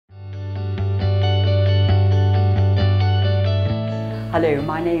Hello,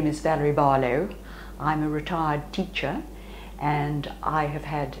 my name is Valeree Barlow. I'm a retired teacher and I have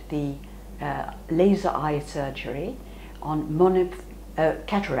had the laser eye surgery on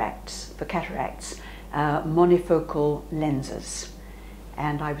cataracts, monofocal lenses.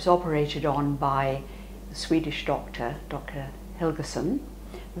 And I was operated on by the Swedish doctor, Dr. Helgesson,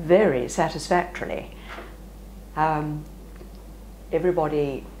 very satisfactorily.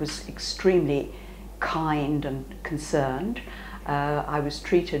 Everybody was extremely kind and concerned. I was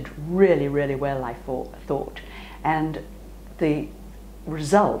treated really, really well, I thought, and the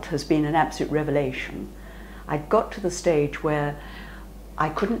result has been an absolute revelation. I got to the stage where I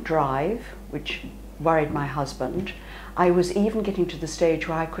couldn't drive, which worried my husband. I was even getting to the stage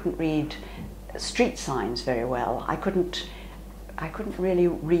where I couldn't read street signs very well. I couldn't really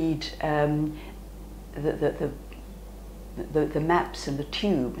read the maps and the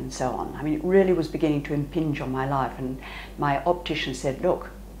tube and so on. I mean, it really was beginning to impinge on my life, and my optician said, look,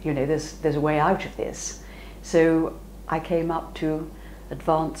 you know, there's a way out of this. So I came up to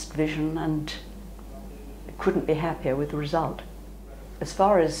advanced vision and couldn't be happier with the result. As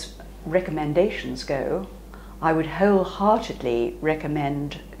far as recommendations go, I would wholeheartedly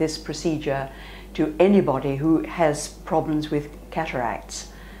recommend this procedure to anybody who has problems with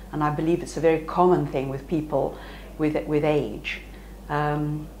cataracts, and I believe it's a very common thing with people with age.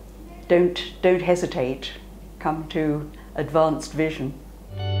 Don't hesitate. Come to advanced vision.